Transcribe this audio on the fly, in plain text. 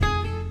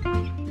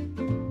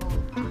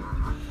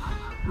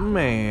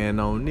Man,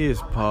 on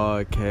this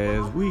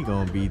podcast, we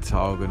gonna be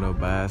talking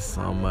about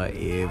some of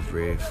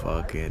every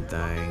fucking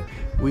thing.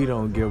 We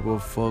don't give a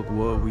fuck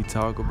what we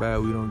talk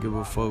about. We don't give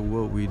a fuck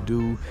what we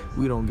do.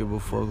 We don't give a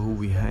fuck who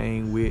we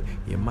hang with.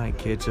 You might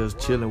catch us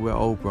chilling with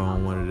Oprah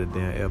on one of the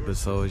damn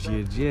episodes.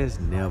 You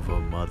just never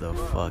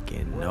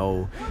motherfucking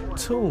know.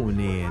 Tune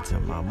in to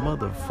my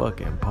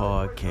motherfucking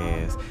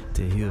podcast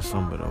to hear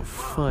some of the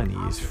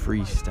funniest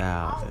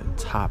freestyles and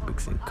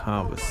topics and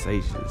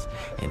conversations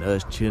and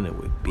us chilling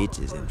with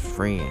bitches and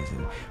friends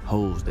and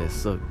hoes that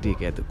suck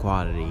dick at the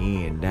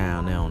quality end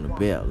down there on the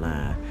belt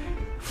line.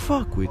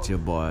 Fuck with your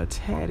boy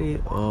Tatty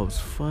Up's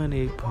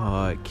Funny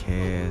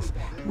Podcast.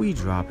 We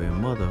dropping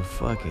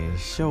motherfucking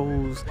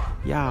shows.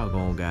 Y'all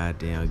gonna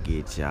goddamn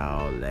get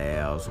y'all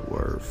laughs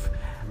worth.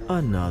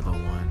 Another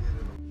one.